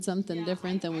Something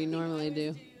different than we normally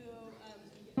do.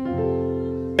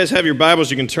 You guys have your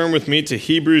Bibles, you can turn with me to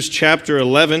Hebrews chapter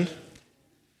 11.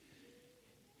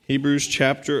 Hebrews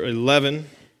chapter 11.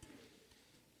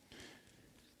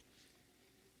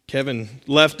 Kevin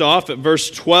left off at verse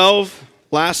 12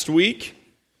 last week,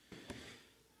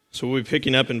 so we'll be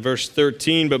picking up in verse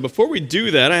 13. But before we do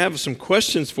that, I have some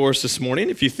questions for us this morning.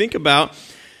 If you think about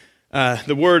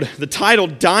the title,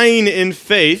 Dying in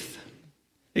Faith,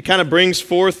 it kind of brings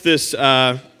forth this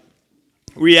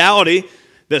reality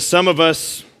that some of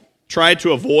us try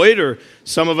to avoid or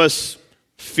some of us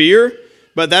fear,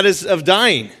 but that is of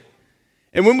dying.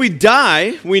 And when we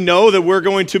die, we know that we're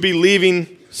going to be leaving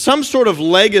some sort of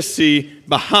legacy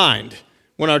behind.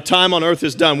 When our time on earth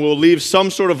is done, we'll leave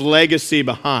some sort of legacy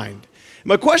behind.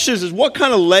 My question is what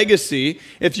kind of legacy,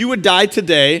 if you would die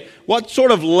today, what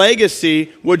sort of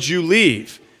legacy would you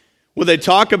leave? Will they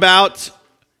talk about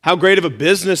how great of a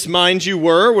business mind you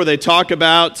were? Will they talk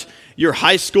about your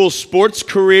high school sports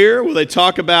career? Will they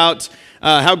talk about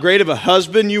how great of a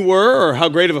husband you were or how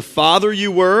great of a father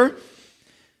you were?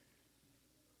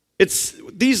 It's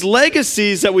these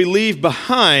legacies that we leave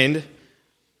behind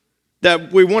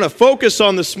that we want to focus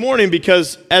on this morning,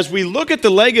 because as we look at the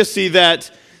legacy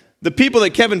that the people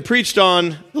that Kevin preached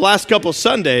on the last couple of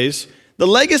Sundays, the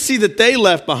legacy that they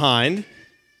left behind,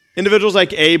 individuals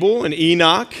like Abel and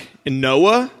Enoch and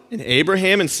Noah and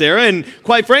Abraham and Sarah, and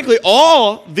quite frankly,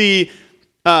 all the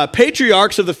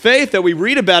patriarchs of the faith that we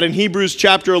read about in Hebrews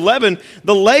chapter 11,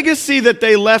 the legacy that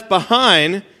they left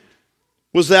behind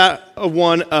was that of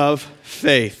one of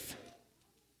faith.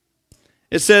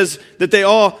 It says that they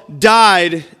all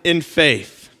died in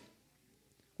faith.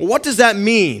 Well, what does that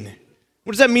mean?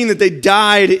 What does that mean that they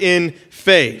died in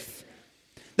faith?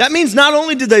 That means not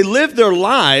only did they live their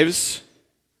lives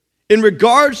in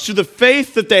regards to the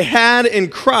faith that they had in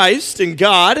Christ, in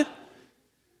God,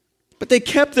 but they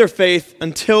kept their faith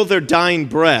until their dying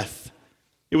breath.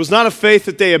 It was not a faith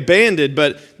that they abandoned,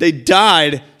 but they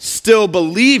died still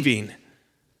believing.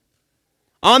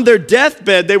 On their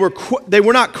deathbed, they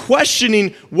were not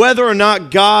questioning whether or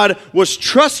not God was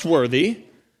trustworthy,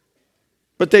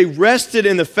 but they rested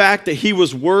in the fact that he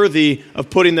was worthy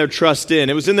of putting their trust in.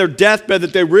 It was in their deathbed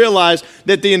that they realized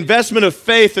that the investment of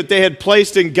faith that they had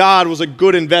placed in God was a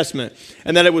good investment,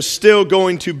 and that it was still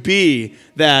going to be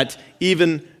that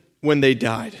even when they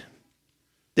died.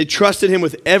 They trusted him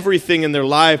with everything in their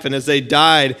life, and as they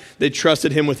died, they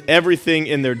trusted him with everything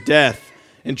in their death,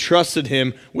 and trusted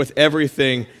him with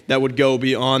everything that would go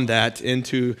beyond that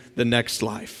into the next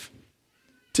life.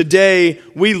 Today,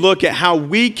 we look at how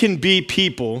we can be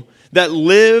people that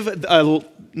live,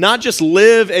 not just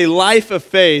live a life of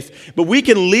faith, but we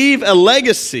can leave a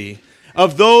legacy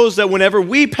of those that whenever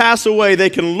we pass away,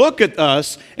 they can look at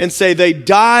us and say they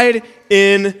died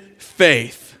in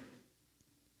faith.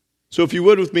 So if you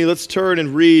would with me, let's turn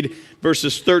and read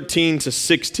verses 13 to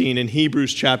 16 in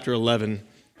Hebrews chapter 11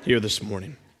 here this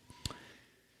morning.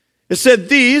 It said,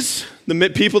 these, the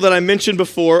people that I mentioned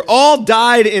before, all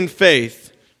died in faith,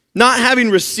 not having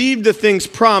received the things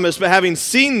promised, but having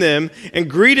seen them and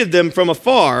greeted them from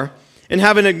afar, and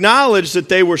having acknowledged that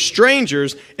they were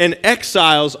strangers and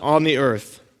exiles on the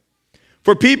earth.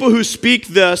 For people who speak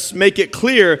thus make it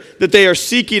clear that they are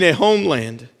seeking a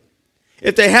homeland.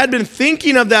 If they had been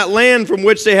thinking of that land from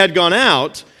which they had gone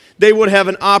out, they would have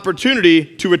an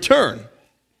opportunity to return.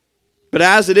 But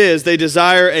as it is, they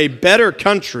desire a better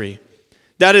country,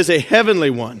 that is a heavenly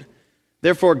one.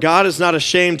 Therefore, God is not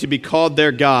ashamed to be called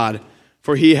their God,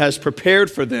 for he has prepared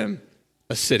for them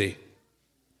a city.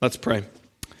 Let's pray.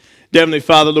 Dear Heavenly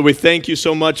Father, Lord, we thank you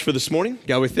so much for this morning.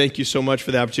 God, we thank you so much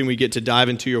for the opportunity we get to dive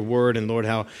into your word. And Lord,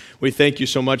 how we thank you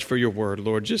so much for your word.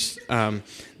 Lord, just the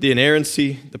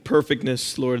inerrancy, the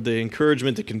perfectness, Lord, the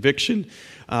encouragement, the conviction,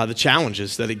 the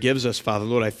challenges that it gives us, Father.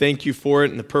 Lord, I thank you for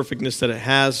it and the perfectness that it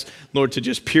has, Lord, to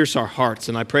just pierce our hearts.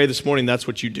 And I pray this morning that's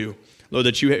what you do. Lord,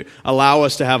 that you allow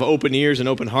us to have open ears and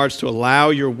open hearts to allow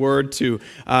your word to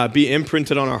be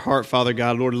imprinted on our heart, Father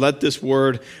God. Lord, let this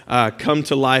word come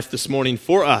to life this morning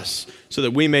for us so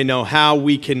that we may know how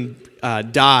we can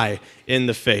die in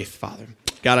the faith, Father.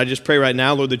 God, I just pray right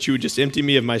now, Lord, that you would just empty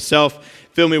me of myself,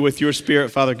 fill me with your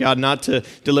spirit, Father God, not to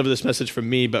deliver this message from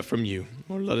me, but from you.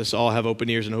 Lord, let us all have open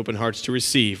ears and open hearts to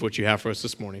receive what you have for us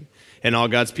this morning. And all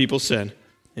God's people said,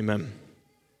 amen.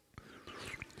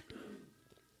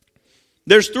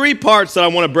 There's three parts that I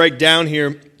want to break down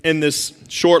here in this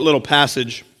short little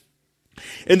passage.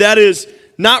 And that is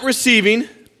not receiving,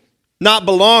 not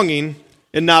belonging,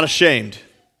 and not ashamed.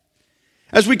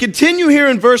 As we continue here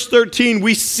in verse 13,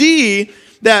 we see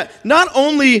that not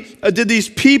only did these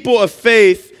people of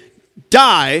faith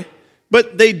die,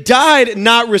 but they died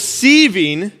not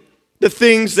receiving the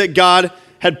things that God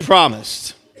had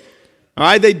promised. All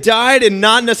right, they died in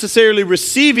not necessarily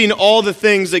receiving all the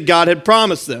things that God had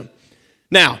promised them.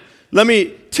 Now, let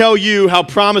me tell you how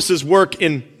promises work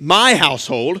in my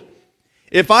household.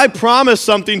 If I promise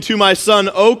something to my son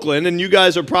Oakland, and you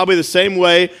guys are probably the same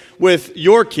way with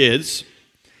your kids,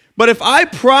 but if I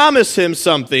promise him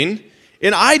something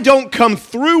and I don't come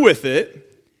through with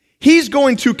it, he's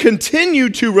going to continue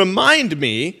to remind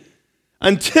me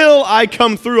until I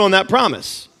come through on that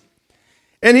promise.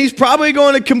 And he's probably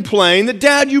going to complain that,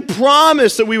 Dad, you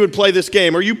promised that we would play this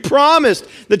game, or you promised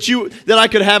that I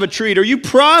could have a treat, or you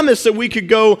promised that we could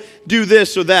go do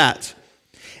this or that.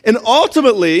 And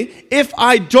ultimately, if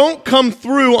I don't come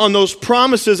through on those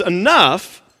promises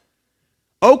enough,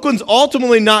 Oakland's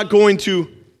ultimately not going to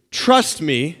trust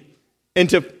me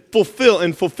into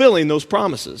fulfilling those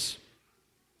promises.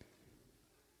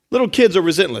 Little kids are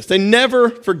relentless. They never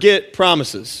forget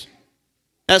promises.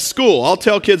 At school, I'll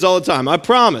tell kids all the time, I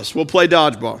promise we'll play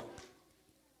dodgeball.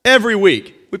 Every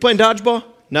week. We playing dodgeball?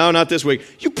 No, not this week.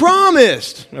 You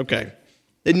promised. Okay.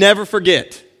 They never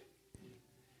forget.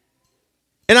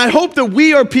 And I hope that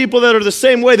we are people that are the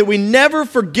same way, that we never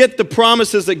forget the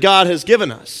promises that God has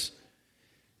given us.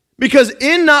 Because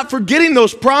in not forgetting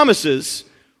those promises,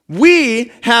 we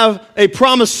have a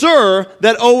promisor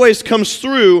that always comes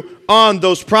through on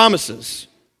those promises.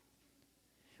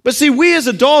 But see, we as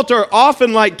adults are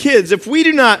often like kids. If we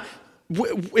do not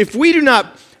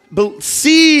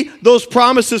see those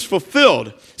promises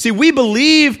fulfilled, see, we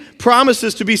believe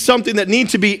promises to be something that need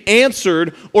to be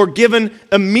answered or given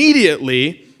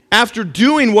immediately after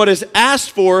doing what is asked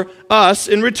for us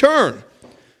in return.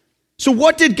 So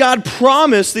what did God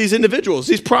promise these individuals?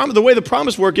 The way the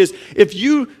promise work is, if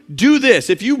you do this,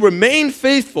 if you remain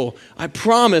faithful, I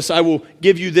promise I will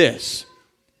give you this.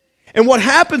 And what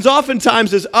happens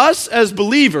oftentimes is us as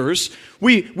believers,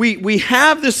 we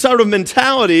have this sort of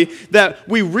mentality that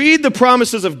we read the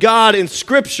promises of God in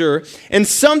Scripture, and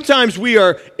sometimes we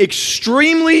are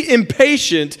extremely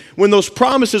impatient when those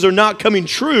promises are not coming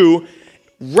true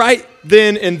right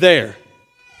then and there.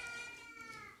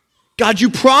 God, you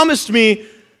promised me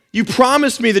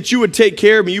that you would take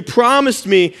care of me. You promised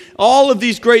me all of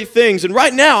these great things. And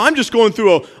right now, I'm just going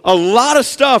through a lot of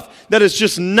stuff that is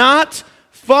just not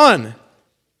fun.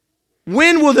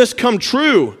 When will this come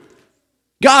true?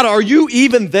 God, are you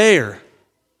even there?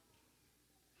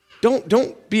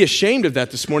 Don't be ashamed of that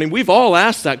this morning. We've all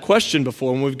asked that question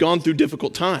before when we've gone through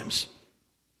difficult times.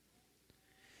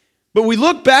 But we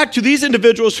look back to these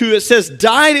individuals who, it says,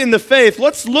 died in the faith.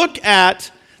 Let's look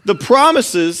at the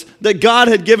promises that God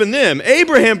had given them.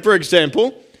 Abraham, for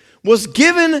example, was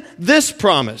given this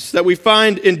promise that we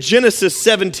find in Genesis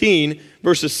 17,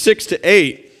 verses 6 to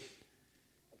 8.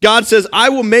 God says, I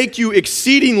will make you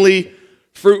exceedingly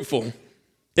fruitful,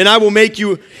 and I will make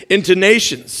you into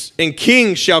nations, and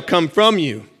kings shall come from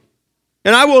you.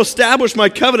 And I will establish my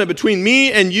covenant between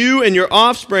me and you and your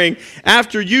offspring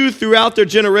after you throughout their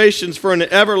generations for an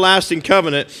everlasting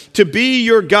covenant, to be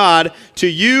your God, to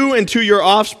you and to your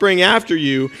offspring after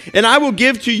you. And I will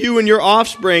give to you and your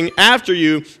offspring after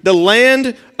you the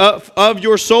land of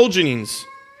your sojournings,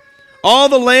 all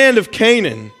the land of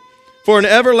Canaan, for an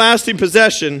everlasting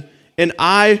possession, and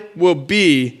I will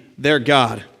be their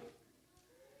God.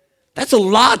 That's a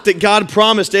lot that God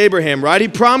promised Abraham, right? He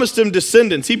promised him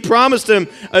descendants. He promised him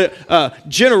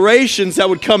generations that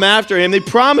would come after him. They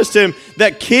promised him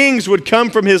that kings would come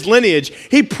from his lineage.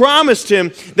 He promised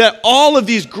him that all of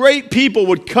these great people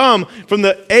would come from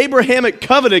the Abrahamic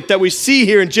covenant that we see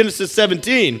here in Genesis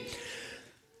 17.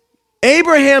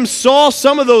 Abraham saw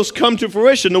some of those come to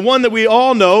fruition. The one that we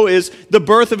all know is the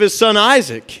birth of his son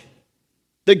Isaac,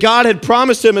 that God had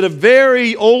promised him at a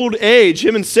very old age.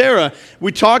 Him and Sarah,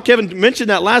 Kevin mentioned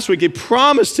that last week. He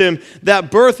promised him that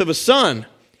birth of a son.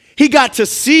 He got to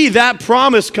see that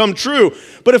promise come true.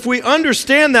 But if we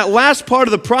understand that last part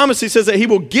of the promise, he says that he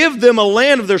will give them a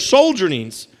land of their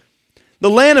sojournings, the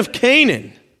land of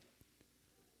Canaan.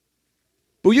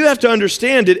 But you have to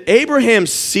understand, did Abraham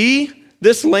see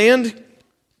this land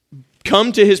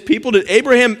come to his people? Did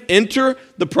Abraham enter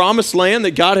the promised land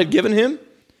that God had given him?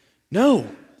 No.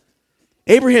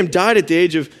 Abraham died at the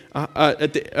age of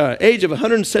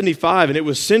 175, and it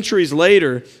was centuries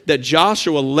later that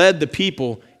Joshua led the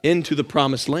people into the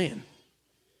promised land.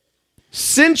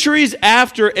 Centuries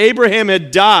after Abraham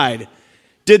had died,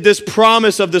 did this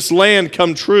promise of this land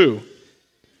come true.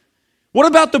 What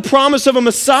about the promise of a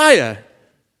Messiah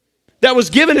that was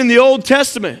given in the Old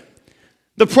Testament?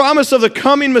 The promise of the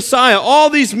coming Messiah. All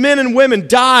these men and women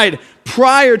died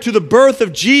prior to the birth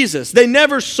of Jesus. They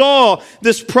never saw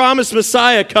this promised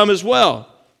Messiah come as well.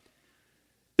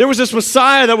 There was this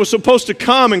Messiah that was supposed to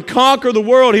come and conquer the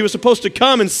world. He was supposed to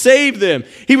come and save them.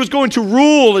 He was going to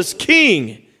rule as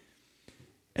king.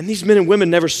 And these men and women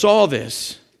never saw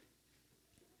this.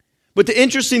 But the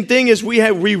interesting thing is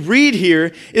we read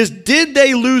here is, did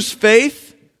they lose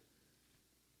faith?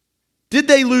 Did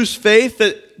they lose faith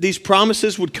that these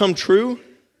promises would come true?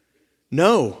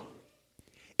 No.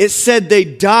 It said they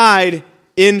died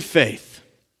in faith.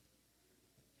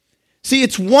 See,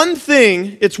 it's one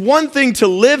thing to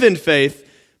live in faith,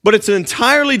 but it's an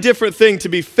entirely different thing to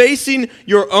be facing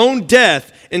your own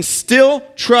death and still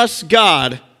trust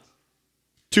God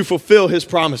to fulfill His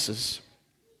promises.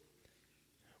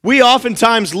 We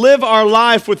oftentimes live our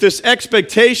life with this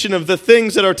expectation of the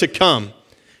things that are to come.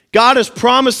 God has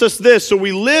promised us this, so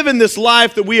we live in this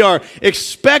life that we are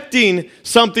expecting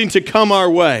something to come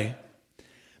our way.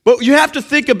 But you have to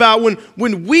think about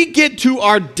when we get to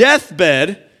our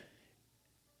deathbed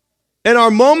and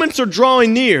our moments are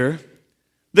drawing near,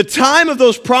 the time of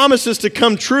those promises to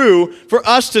come true for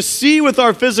us to see with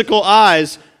our physical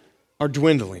eyes are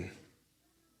dwindling.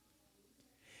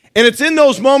 And it's in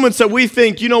those moments that we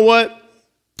think, you know what?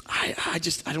 I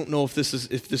don't know if this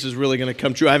is really going to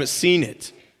come true. I haven't seen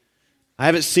it. I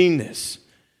haven't seen this.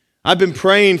 I've been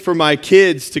praying for my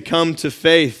kids to come to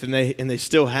faith, and they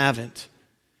still haven't.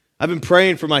 I've been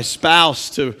praying for my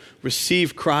spouse to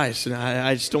receive Christ, and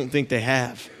I just don't think they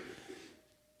have.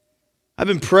 I've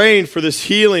been praying for this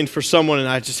healing for someone, and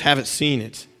I just haven't seen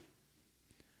it.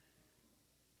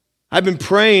 I've been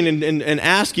praying and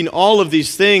asking all of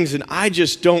these things, and I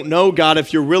just don't know, God,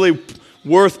 if you're really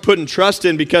worth putting trust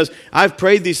in, because I've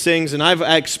prayed these things, and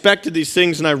I expected these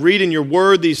things, and I read in your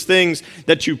word these things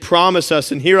that you promise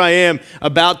us, and here I am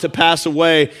about to pass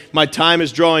away. My time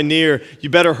is drawing near. You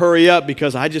better hurry up,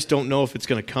 because I just don't know if it's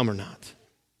going to come or not.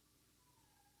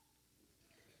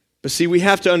 But see, we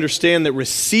have to understand that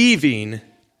receiving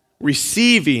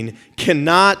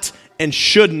cannot and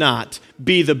should not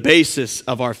be the basis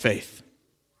of our faith.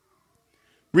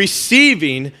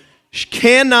 Receiving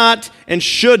cannot and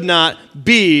should not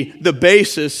be the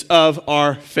basis of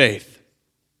our faith.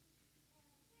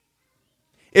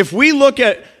 If we look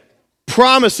at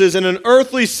promises in an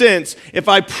earthly sense, if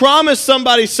I promise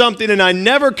somebody something and I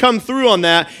never come through on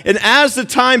that, and as the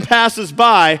time passes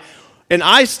by and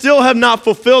I still have not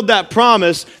fulfilled that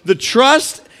promise, the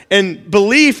trust and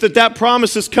belief that that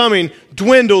promise is coming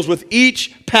dwindles with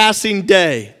each passing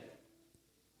day.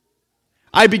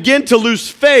 I begin to lose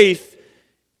faith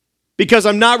because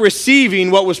I'm not receiving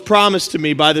what was promised to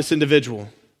me by this individual.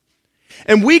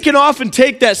 And we can often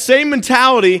take that same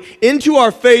mentality into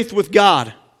our faith with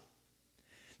God.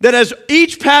 That as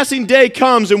each passing day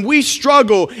comes and we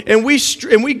struggle and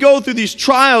we go through these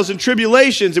trials and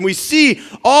tribulations and we see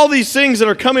all these things that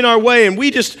are coming our way, and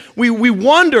we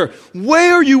wonder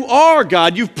where you are,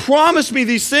 God. You've promised me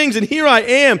these things and here I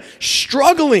am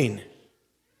struggling.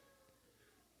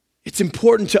 It's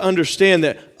important to understand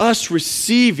that us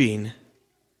receiving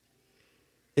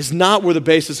is not where the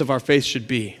basis of our faith should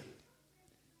be.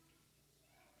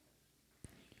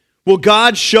 Will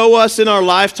God show us in our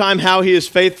lifetime how He is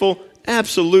faithful?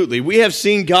 Absolutely. We have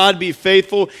seen God be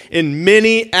faithful in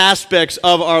many aspects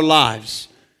of our lives.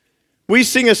 We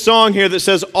sing a song here that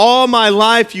says, all my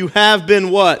life you have been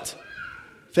what?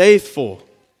 Faithful.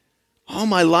 All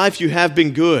my life you have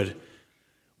been good.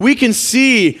 We can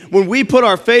see when we put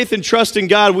our faith and trust in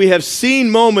God, we have seen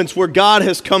moments where God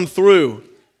has come through.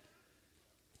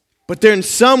 But there in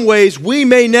some ways, we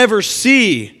may never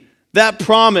see that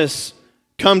promise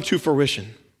come to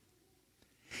fruition.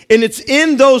 And it's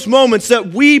in those moments that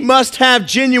we must have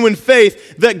genuine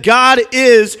faith that God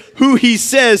is who He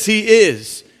says He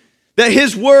is. That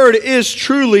His word is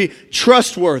truly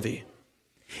trustworthy.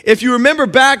 If you remember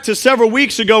back to several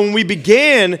weeks ago when we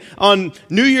began on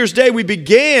New Year's Day,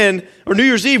 or New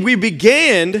Year's Eve, we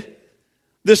began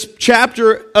this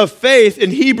chapter of faith in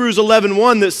Hebrews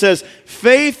 11:1 that says,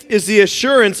 faith is the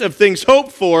assurance of things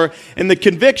hoped for and the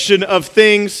conviction of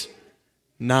things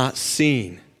not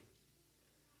seen.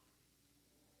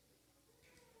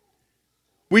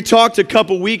 We talked a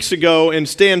couple weeks ago and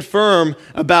Stand Firm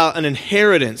about an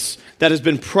inheritance that has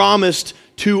been promised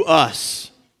to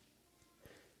us.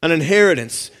 An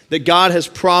inheritance that God has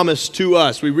promised to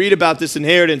us. We read about this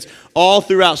inheritance all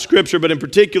throughout Scripture, but in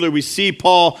particular we see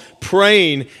Paul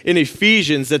praying in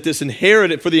Ephesians that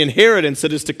for the inheritance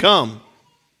that is to come.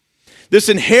 This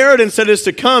inheritance that is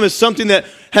to come is something that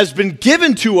has been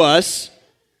given to us,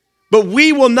 but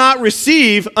we will not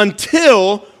receive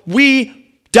until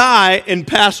we die and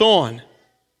pass on.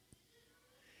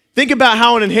 Think about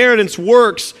how an inheritance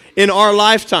works in our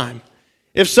lifetime.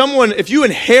 If you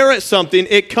inherit something,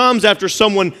 it comes after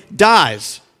someone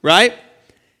dies, right?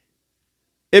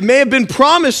 It may have been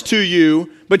promised to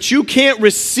you, but you can't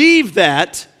receive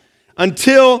that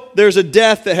until there's a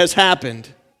death that has happened.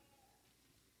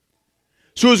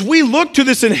 So as we look to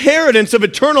this inheritance of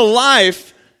eternal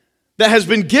life that has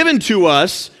been given to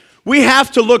us, we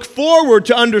have to look forward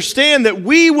to understand that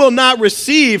we will not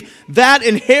receive that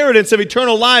inheritance of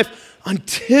eternal life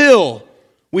until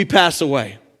we pass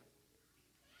away.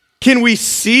 Can we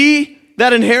see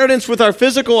that inheritance with our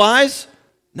physical eyes?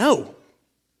 No.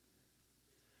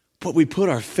 But we put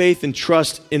our faith and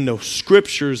trust in the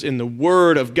Scriptures, in the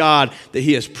Word of God, that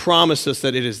He has promised us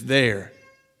that it is there.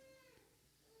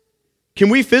 Can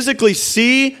we physically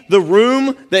see the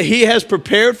room that He has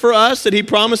prepared for us, that He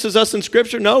promises us in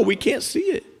Scripture? No, we can't see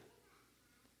it.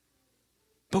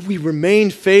 But we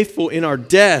remain faithful in our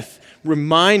death,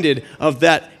 reminded of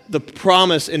the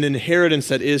promise and inheritance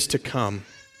that is to come.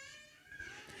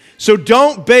 So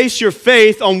don't base your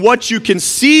faith on what you can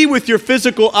see with your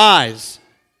physical eyes.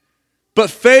 But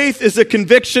faith is a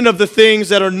conviction of the things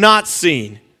that are not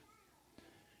seen.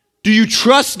 Do you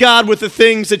trust God with the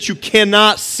things that you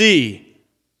cannot see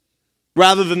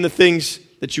rather than the things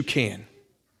that you can?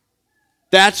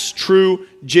 That's true,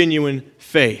 genuine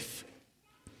faith.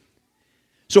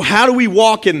 So how do we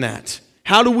walk in that?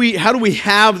 How do we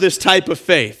have this type of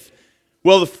faith?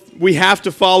 Well, we have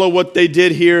to follow what they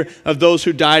did here of those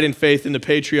who died in faith in the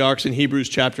patriarchs in Hebrews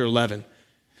chapter 11.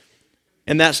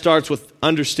 And that starts with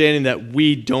understanding that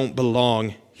we don't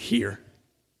belong here.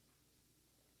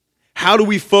 How do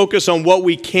we focus on what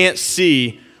we can't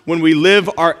see when we live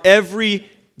our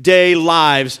everyday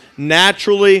lives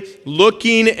naturally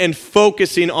looking and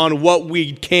focusing on what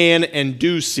we can and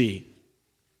do see?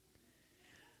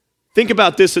 Think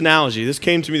about this analogy. This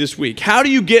came to me this week. How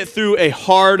do you get through a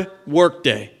hard work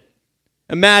day?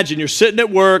 Imagine you're sitting at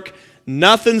work,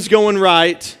 nothing's going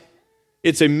right.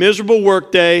 It's a miserable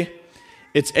work day.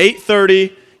 It's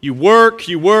 8:30. You work.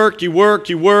 You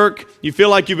feel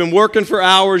like you've been working for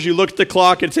hours. You look at the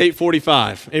clock, it's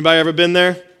 8:45. Anybody ever been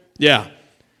there? Yeah.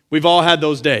 We've all had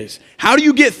those days. How do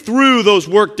you get through those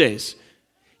work days?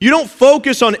 You don't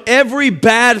focus on every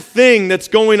bad thing that's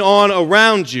going on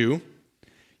around you.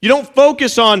 You don't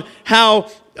focus on how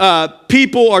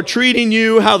people are treating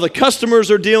you, how the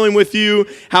customers are dealing with you,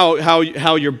 how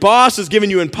your boss is giving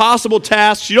you impossible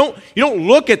tasks. You don't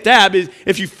look at that.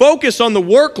 If you focus on the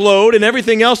workload and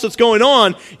everything else that's going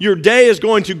on, your day is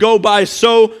going to go by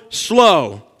so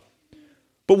slow.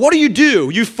 But what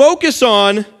do? You focus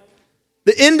on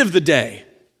the end of the day,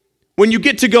 when you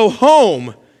get to go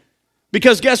home,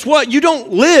 because guess what? You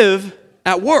don't live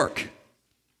at work.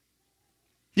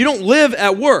 You don't live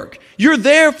at work. You're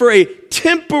there for a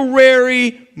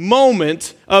temporary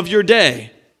moment of your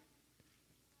day.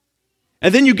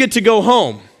 And then you get to go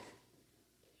home.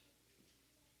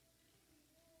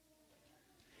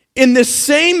 In this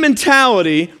same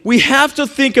mentality, we have to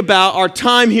think about our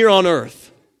time here on earth.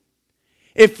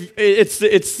 If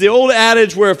it's the old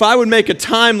adage where if I would make a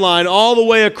timeline all the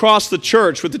way across the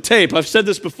church with the tape, I've said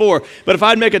this before, but if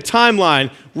I'd make a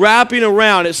timeline wrapping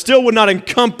around, it still would not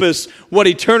encompass what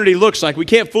eternity looks like. We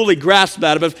can't fully grasp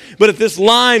that. But if this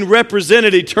line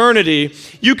represented eternity,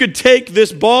 you could take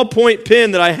this ballpoint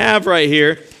pen that I have right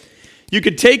here, you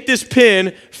could take this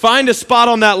pen, find a spot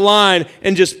on that line,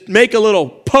 and just make a little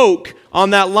poke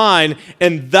on that line,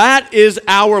 and that is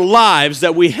our lives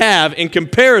that we have in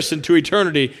comparison to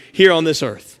eternity here on this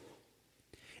earth.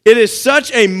 It is such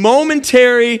a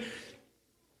momentary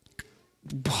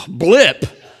blip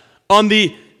on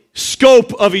the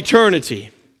scope of eternity.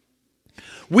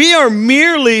 We are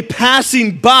merely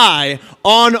passing by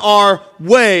on our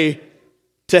way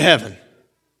to heaven.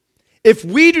 If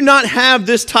we do not have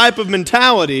this type of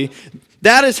mentality,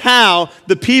 that is how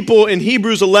the people in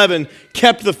Hebrews 11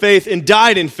 kept the faith and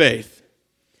died in faith.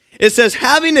 It says,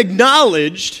 having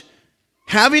acknowledged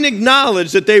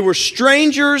that they were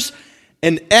strangers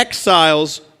and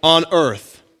exiles on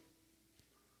earth.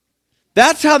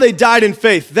 That's how they died in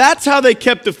faith. That's how they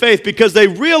kept the faith, because they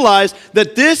realized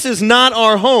that this is not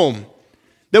our home,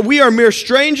 that we are mere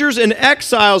strangers and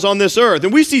exiles on this earth.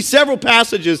 And we see several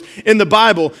passages in the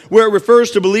Bible where it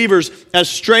refers to believers as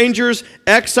strangers,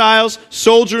 exiles,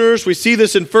 sojourners. We see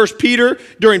this in 1 Peter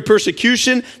during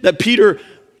persecution, that Peter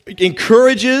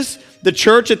encourages the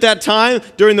church at that time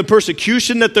during the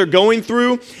persecution that they're going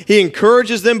through. He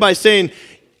encourages them by saying,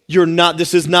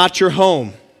 this is not your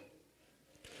home.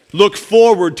 Look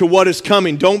forward to what is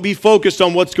coming. Don't be focused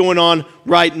on what's going on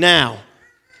right now.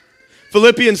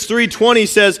 Philippians 3:20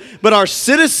 says, but our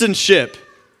citizenship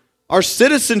Our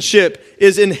citizenship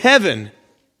is in heaven.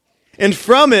 And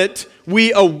from it,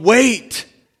 we await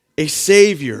a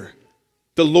Savior,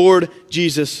 the Lord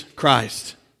Jesus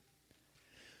Christ.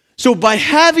 So by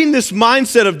having this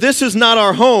mindset of this is not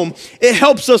our home, it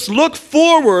helps us look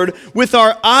forward with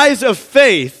our eyes of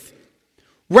faith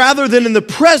rather than in the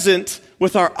present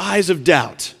with our eyes of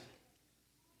doubt.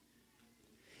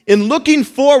 In looking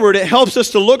forward, it helps us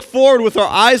to look forward with our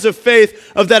eyes of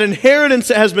faith of that inheritance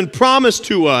that has been promised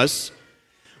to us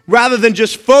rather than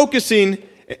just focusing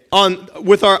on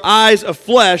with our eyes of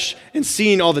flesh and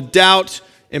seeing all the doubt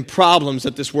and problems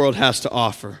that this world has to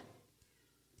offer.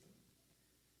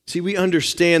 See, we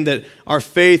understand that our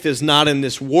faith is not in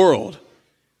this world,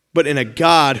 but in a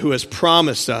God who has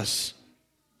promised us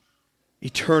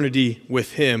eternity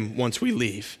with Him once we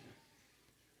leave.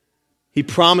 He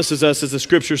promises us, as the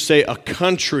scriptures say, a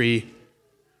country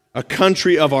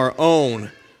of our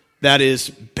own that is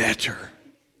better.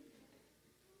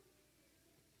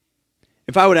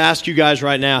 If I would ask you guys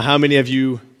right now, how many of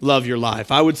you love your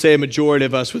life? I would say a majority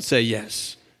of us would say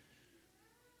yes.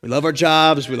 We love our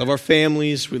jobs, we love our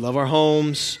families, we love our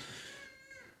homes,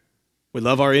 we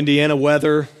love our Indiana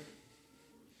weather.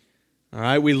 All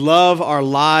right, we love our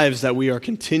lives that we are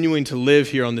continuing to live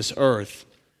here on this earth.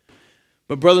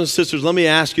 But brothers and sisters, let me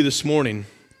ask you this morning,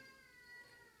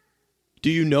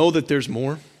 do you know that there's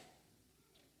more?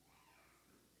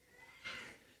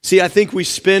 See, I think we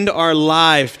spend our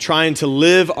life trying to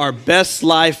live our best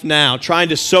life now, trying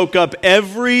to soak up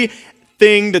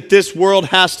everything that this world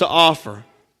has to offer.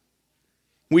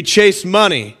 We chase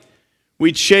money,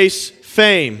 we chase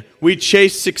fame, we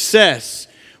chase success,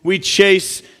 we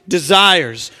chase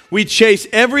desires, we chase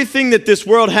everything that this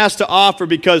world has to offer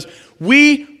because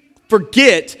we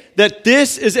forget that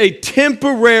this is a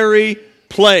temporary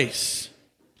place.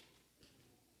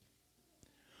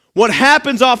 What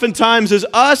happens oftentimes is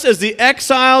us as the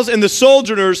exiles and the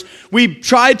sojourners, we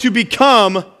try to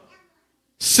become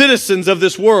citizens of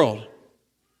this world.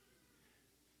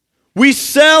 We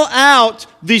sell out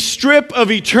the strip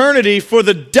of eternity for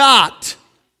the dot.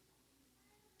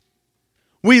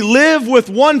 We live with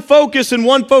one focus and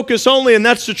one focus only, and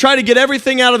that's to try to get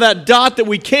everything out of that dot that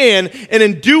we can, and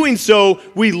in doing so,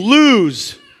 we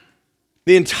lose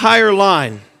the entire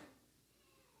line.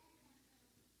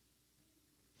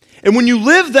 And when you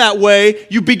live that way,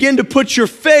 you begin to put your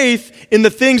faith in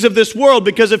the things of this world.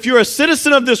 Because if you're a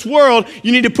citizen of this world,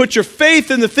 you need to put your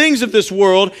faith in the things of this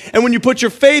world. And when you put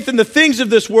your faith in the things of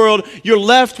this world, you're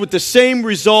left with the same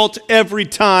result every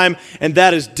time, and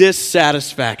that is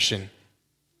dissatisfaction.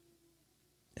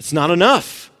 It's not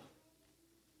enough.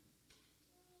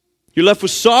 You're left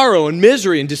with sorrow and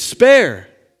misery and despair.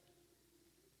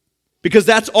 Because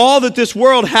that's all that this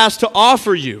world has to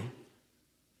offer you.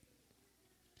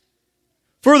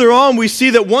 Further on, we see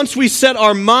that once we set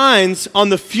our minds on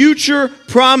the future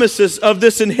promises of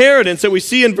this inheritance that we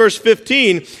see in verse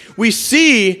 15, we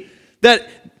see that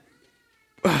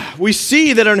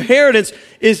our inheritance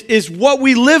is what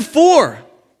we live for.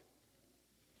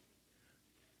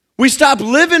 We stop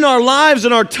living our lives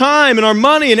and our time and our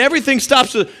money, and everything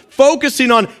stops focusing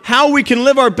on how we can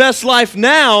live our best life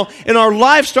now, and our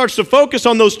life starts to focus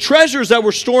on those treasures that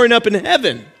we're storing up in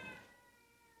heaven.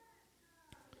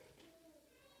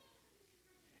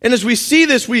 And as we see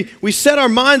this, we set our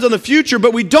minds on the future,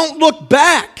 but we don't look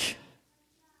back.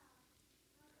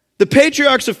 The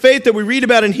patriarchs of faith that we read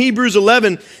about in Hebrews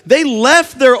 11, they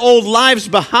left their old lives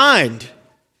behind.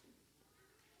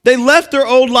 They left their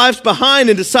old lives behind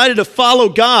and decided to follow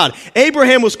God.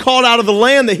 Abraham was called out of the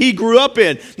land that he grew up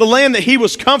in, the land that he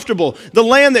was comfortable, the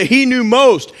land that he knew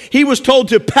most. He was told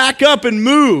to pack up and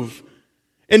move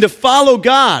and to follow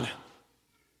God.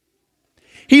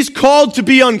 He's called to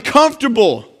be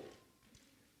uncomfortable.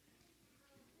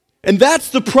 And that's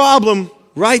the problem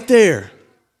right there.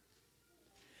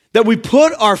 That we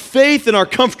put our faith in our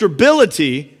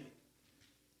comfortability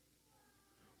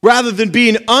rather than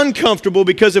being uncomfortable,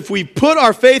 because if we put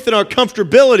our faith in our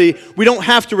comfortability, we don't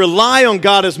have to rely on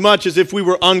God as much as if we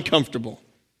were uncomfortable.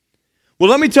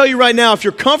 Well, let me tell you right now, if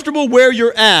you're comfortable where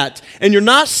you're at and you're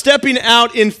not stepping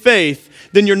out in faith,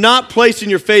 then you're not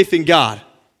placing your faith in God.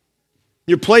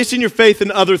 You're placing your faith in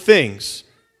other things.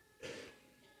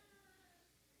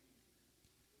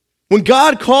 When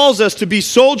God calls us to be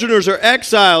sojourners or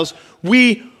exiles,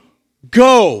 we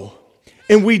go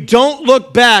and we don't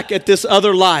look back at this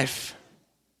other life.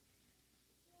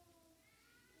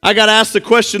 I got asked the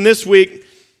question this week.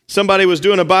 Somebody was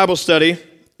doing a Bible study,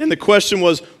 and the question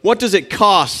was, what does it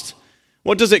cost?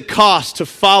 What does it cost to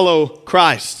follow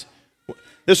Christ?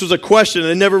 This was a question,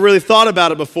 and I never really thought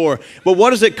about it before. But what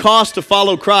does it cost to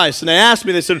follow Christ? And they asked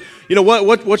me, they said,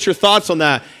 what's your thoughts on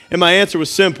that? And my answer was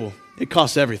simple. It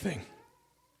costs everything.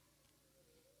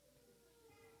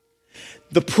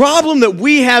 The problem that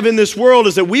we have in this world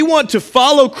is that we want to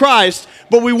follow Christ,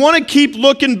 but we want to keep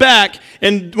looking back.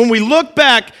 And when we look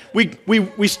back,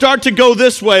 we start to go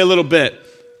this way a little bit.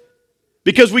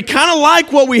 Because we kind of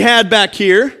like what we had back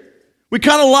here. We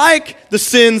kind of like the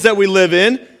sins that we live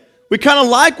in. We kind of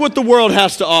like what the world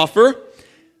has to offer.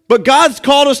 But God's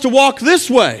called us to walk this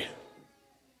way.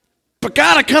 But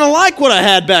God, I kind of like what I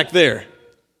had back there.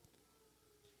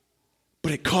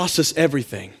 But it costs us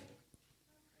everything.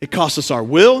 It costs us our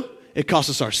will. It costs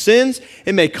us our sins.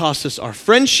 It may cost us our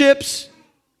friendships.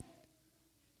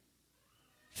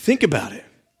 Think about it.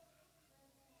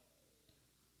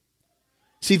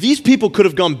 See, these people could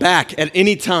have gone back at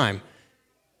any time.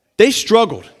 They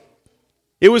struggled.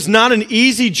 It was not an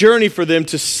easy journey for them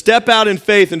to step out in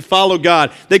faith and follow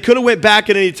God. They could have went back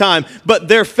at any time, but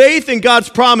their faith in God's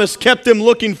promise kept them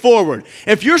looking forward.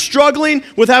 If you're struggling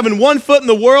with having one foot in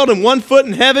the world and one foot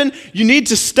in heaven, you need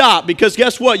to stop, because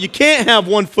guess what? You can't have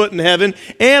one foot in heaven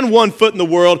and one foot in the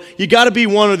world. You got to be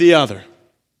one or the other.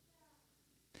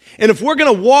 And if we're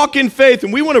going to walk in faith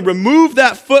and we want to remove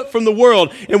that foot from the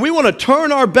world and we want to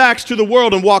turn our backs to the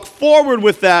world and walk forward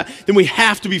with that, then we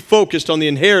have to be focused on the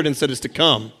inheritance that is to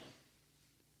come.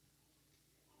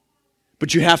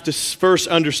 But you have to first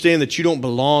understand that you don't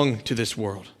belong to this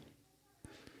world.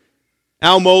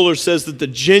 Al Mohler says that the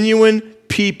genuine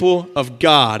people of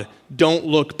God don't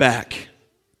look back.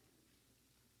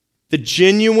 The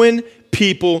genuine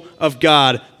people of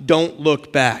God don't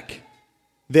look back.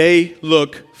 They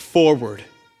look forward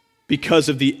because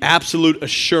of the absolute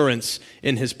assurance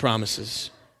in His promises.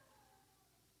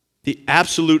 The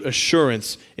absolute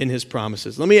assurance in His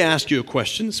promises. Let me ask you a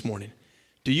question this morning.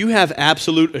 Do you have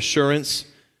absolute assurance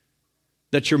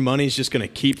that your money's just going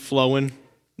to keep flowing?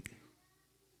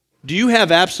 Do you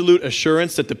have absolute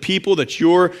assurance that the people that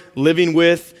you're living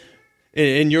with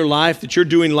in your life, that you're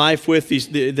doing life with,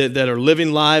 that are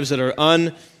living lives that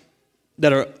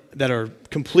are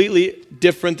completely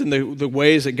different than the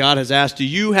ways that God has asked, do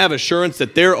you have assurance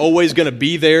that they're always going to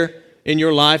be there in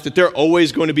your life, that they're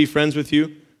always going to be friends with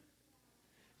you?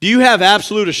 Do you have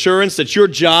absolute assurance that your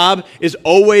job is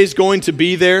always going to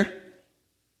be there?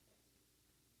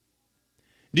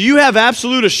 Do you have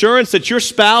absolute assurance that your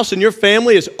spouse and your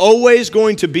family is always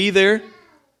going to be there?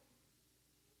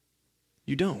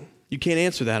 You don't. You can't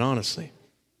answer that honestly.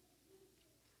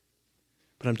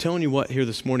 But I'm telling you what here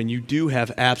this morning, you do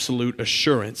have absolute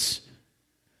assurance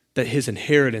that His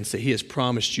inheritance that He has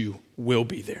promised you will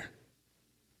be there.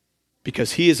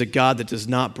 Because He is a God that does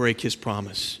not break His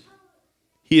promise.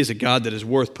 He is a God that is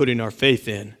worth putting our faith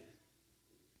in.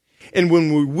 And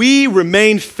when we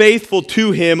remain faithful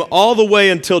to Him all the way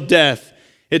until death,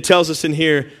 it tells us in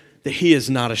here that He is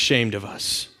not ashamed of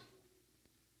us.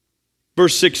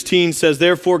 Verse 16 says,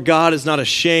 "Therefore God is not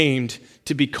ashamed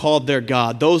to be called their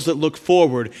God." Those that look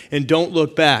forward and don't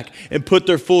look back and put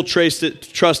their full trust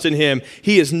in Him,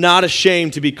 He is not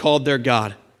ashamed to be called their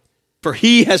God. For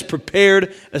He has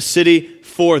prepared a city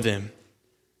for them.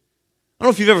 I don't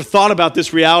know if you've ever thought about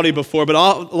this reality before, but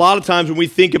a lot of times when we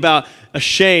think about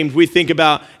ashamed, we think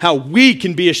about how we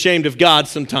can be ashamed of God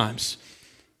sometimes.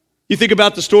 You think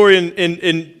about the story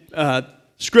in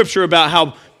Scripture about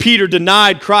how Peter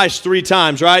denied Christ 3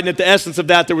 times, right? And at the essence of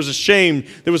that, there was a shame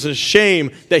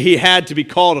that he had to be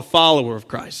called a follower of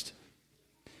Christ.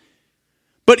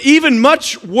 But even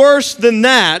much worse than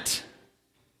that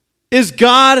is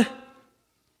God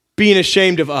being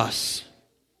ashamed of us.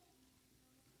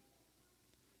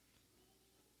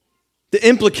 The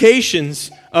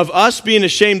implications of us being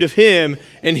ashamed of Him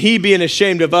and He being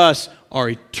ashamed of us are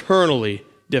eternally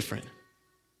different.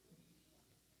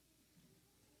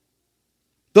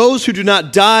 Those who do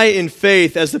not die in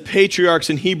faith, as the patriarchs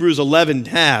in Hebrews 11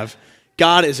 have,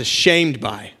 God is ashamed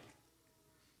by.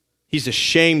 He's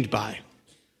ashamed by.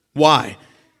 Why?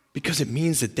 Because it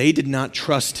means that they did not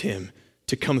trust Him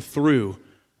to come through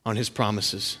on His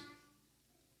promises.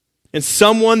 And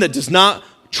someone that does not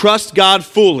trust God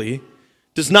fully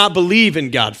does not believe in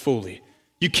God fully.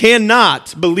 You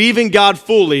cannot believe in God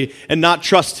fully and not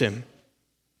trust Him.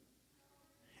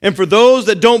 And for those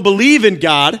that don't believe in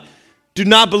God, do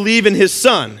not believe in His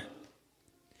Son.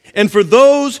 And for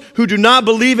those who do not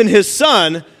believe in His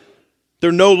Son,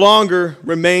 there no longer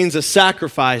remains a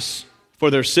sacrifice for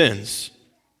their sins.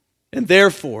 And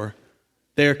therefore,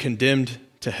 they are condemned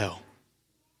to hell.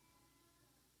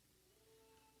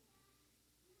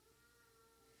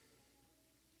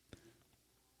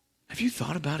 Have you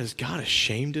thought about, is God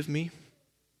ashamed of me?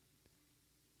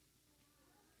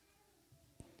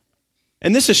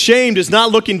 And this ashamed is not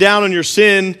looking down on your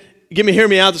sin hear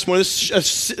me out this morning.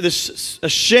 This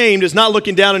ashamed is not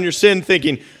looking down on your sin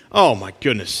thinking, oh my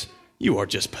goodness, you are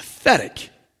just pathetic.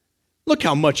 Look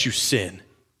how much you sin.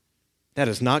 That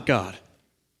is not God.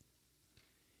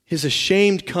 His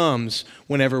ashamed comes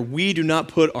whenever we do not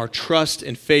put our trust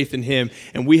and faith in him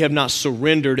and we have not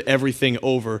surrendered everything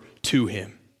over to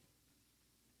him.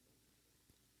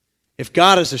 If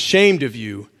God is ashamed of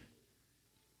you,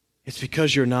 it's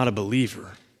because you're not a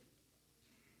believer.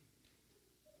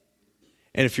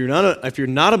 And if you're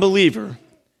not a believer,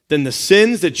 then the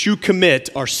sins that you commit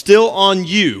are still on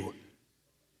you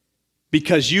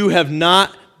because you have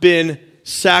not been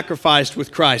sacrificed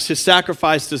with Christ. His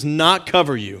sacrifice does not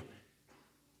cover you.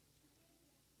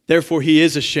 Therefore, he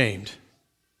is ashamed.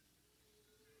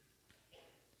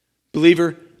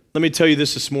 Believer, let me tell you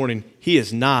this morning. He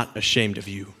is not ashamed of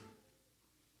you.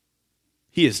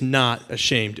 He is not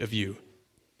ashamed of you.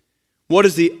 What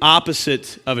is the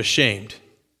opposite of ashamed?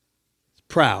 It's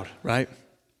proud, right?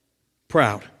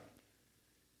 Proud.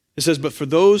 It says, but for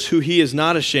those who he is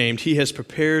not ashamed, he has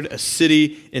prepared a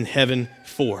city in heaven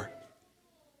for.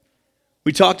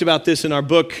 We talked about this in our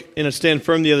book, in a Stand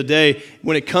Firm the other day.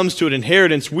 When it comes to an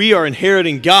inheritance, we are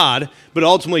inheriting God, but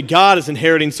ultimately God is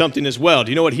inheriting something as well.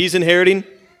 Do you know what he's inheriting?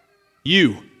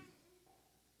 You.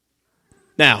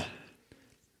 Now,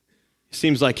 it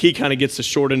seems like he kind of gets the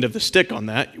short end of the stick on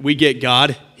that. We get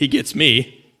God, he gets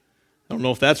me. I don't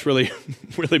know if that's really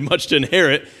much to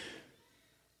inherit,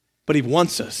 but he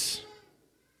wants us.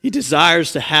 He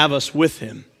desires to have us with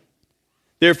him.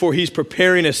 Therefore, he's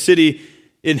preparing a city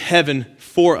in heaven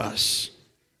for us.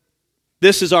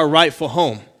 This is our rightful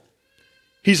home.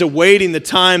 He's awaiting the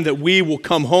time that we will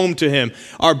come home to him,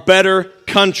 our better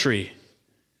country,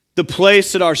 the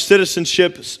place that our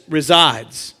citizenship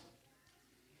resides,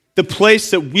 the place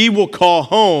that we will call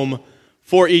home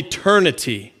for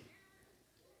eternity.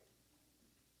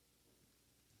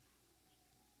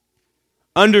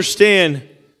 Understand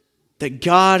that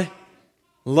God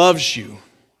loves you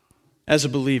as a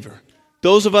believer.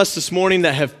 Those of us this morning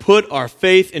that have put our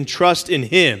faith and trust in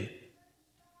him,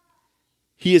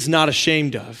 he is not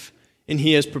ashamed of, and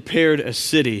he has prepared a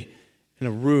city and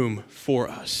a room for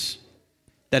us,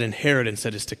 that inheritance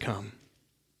that is to come.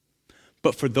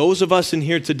 But for those of us in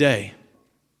here today,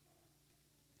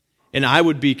 and I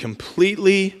would be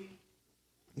completely,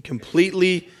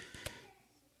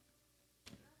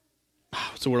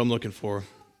 what's the word I'm looking for?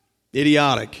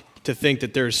 Idiotic to think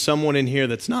that there's someone in here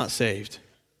that's not saved.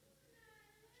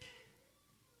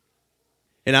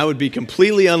 And I would be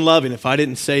completely unloving if I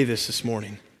didn't say this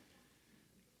morning.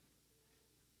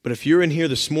 But if you're in here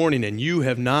this morning and you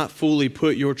have not fully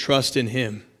put your trust in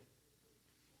him,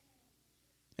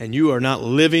 and you are not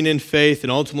living in faith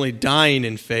and ultimately dying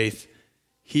in faith,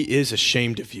 he is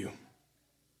ashamed of you.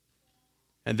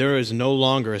 And there is no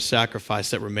longer a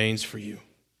sacrifice that remains for you.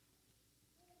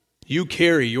 You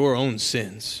carry your own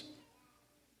sins.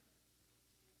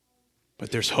 But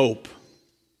there's hope.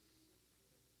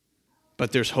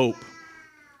 But there's hope.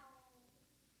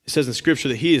 It says in Scripture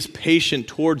that he is patient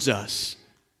towards us,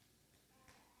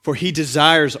 for he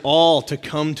desires all to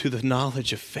come to the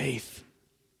knowledge of faith.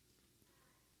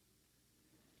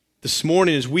 This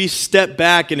morning, as we step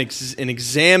back and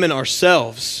examine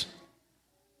ourselves,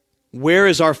 where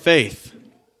is our faith?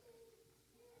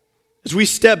 As we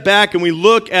step back and we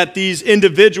look at these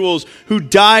individuals who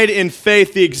died in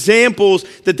faith, the examples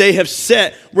that they have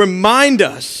set remind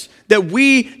us that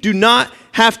we do not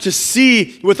have to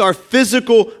see with our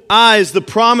physical eyes the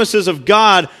promises of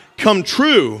God come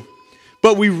true,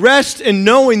 but we rest in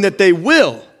knowing that they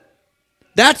will.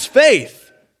 That's faith.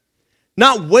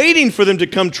 Not waiting for them to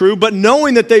come true, but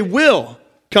knowing that they will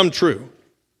come true.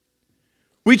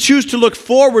 We choose to look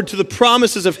forward to the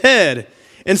promises ahead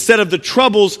instead of the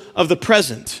troubles of the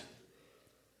present.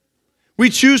 We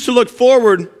choose to look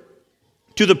forward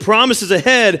to the promises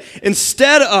ahead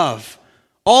instead of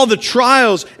all the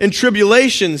trials and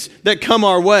tribulations that come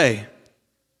our way.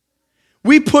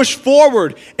 We push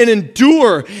forward and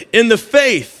endure in the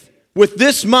faith with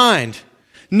this mind,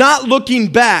 not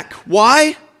looking back.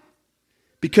 Why?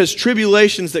 Because the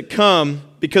tribulations that come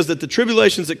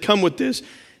with this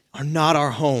are not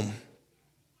our home.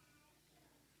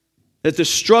 That the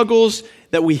struggles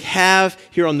that we have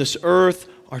here on this earth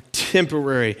are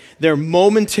temporary. They're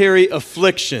momentary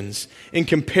afflictions in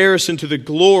comparison to the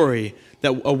glory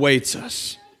that awaits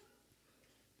us.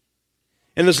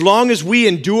 And as long as we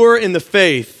endure in the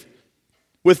faith,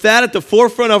 with that at the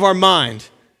forefront of our mind,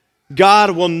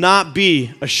 God will not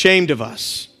be ashamed of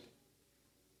us.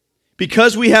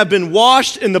 Because we have been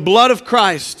washed in the blood of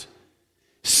Christ,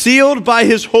 sealed by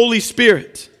his Holy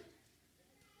Spirit,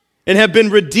 and have been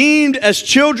redeemed as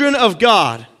children of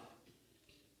God,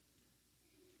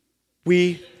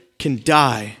 we can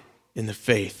die in the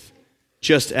faith,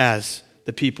 just as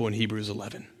the people in Hebrews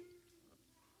 11.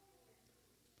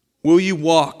 Will you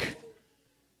walk,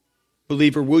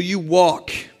 believer, will you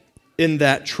walk in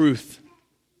that truth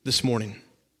this morning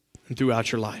and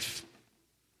throughout your life?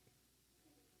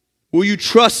 Will you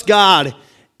trust God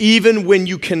even when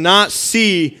you cannot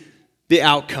see the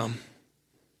outcome?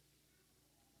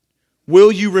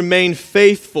 Will you remain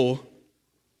faithful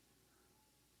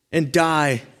and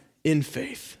die in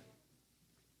faith,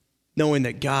 knowing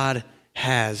that God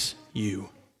has you?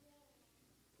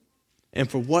 And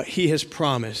for what He has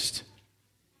promised,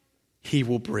 He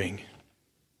will bring.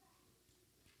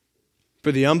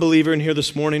 For the unbeliever in here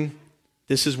this morning,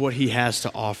 this is what He has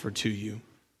to offer to you.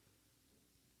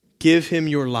 Give Him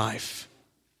your life.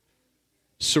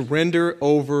 Surrender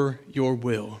over your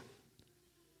will.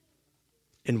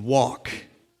 And walk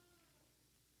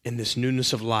in this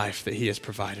newness of life that He has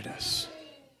provided us.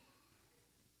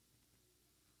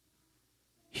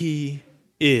 He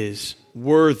is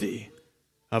worthy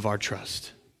of our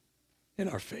trust and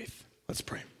our faith. Let's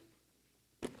pray.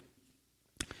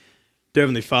 Dear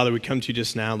Heavenly Father, we come to you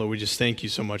just now, Lord. We just thank you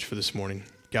so much for this morning.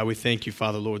 God, we thank you,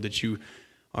 Father, Lord, that you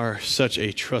are such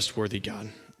a trustworthy God.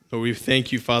 Lord, we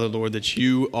thank you, Father, Lord, that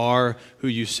you are who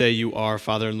you say you are,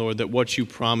 Father, and Lord, that what you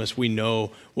promise we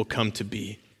know will come to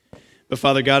be. But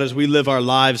Father God, as we live our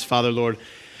lives, Father, Lord,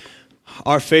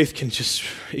 our faith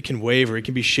can waver, it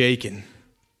can be shaken.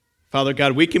 Father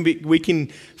God, we can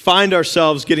find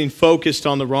ourselves getting focused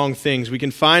on the wrong things. We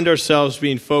can find ourselves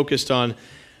being focused on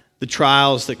the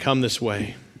trials that come this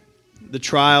way, the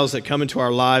trials that come into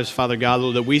our lives, Father God,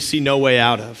 Lord, that we see no way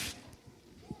out of.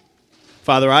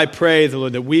 Father, I pray,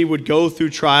 Lord, that we would go through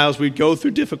trials, we'd go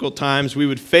through difficult times, we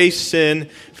would face sin,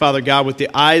 Father God, with the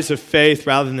eyes of faith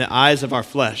rather than the eyes of our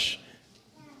flesh.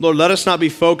 Lord, let us not be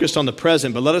focused on the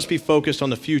present, but let us be focused on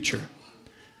the future.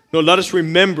 Lord, let us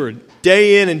remember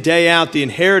day in and day out the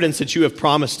inheritance that you have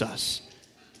promised us.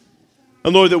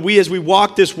 And Lord, that we, as we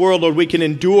walk this world, Lord, we can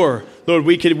endure. Lord,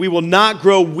 we will not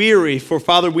grow weary, for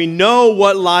Father, we know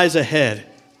what lies ahead.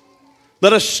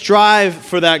 Let us strive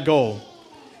for that goal.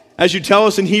 As you tell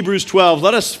us in Hebrews 12,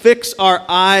 let us fix our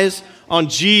eyes on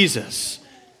Jesus,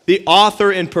 the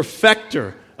author and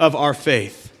perfecter of our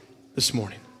faith this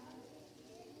morning.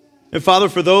 And Father,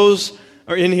 for those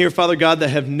are in here, Father God, that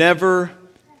have never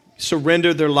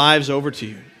surrendered their lives over to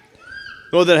you,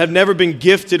 Lord, that have never been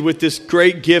gifted with this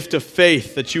great gift of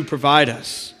faith that you provide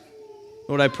us.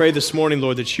 Lord, I pray this morning,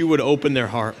 Lord, that you would open their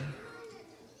heart.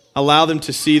 Allow them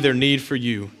to see their need for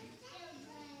you.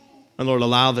 And Lord,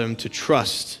 allow them to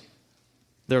trust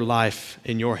their life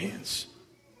in your hands.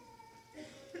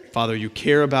 Father, you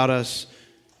care about us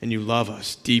and you love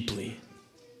us deeply.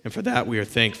 And for that we are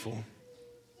thankful.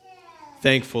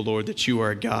 Thankful, Lord, that you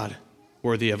are a God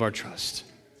worthy of our trust.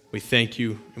 We thank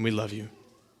you and we love you.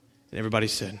 And everybody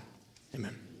said,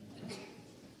 amen.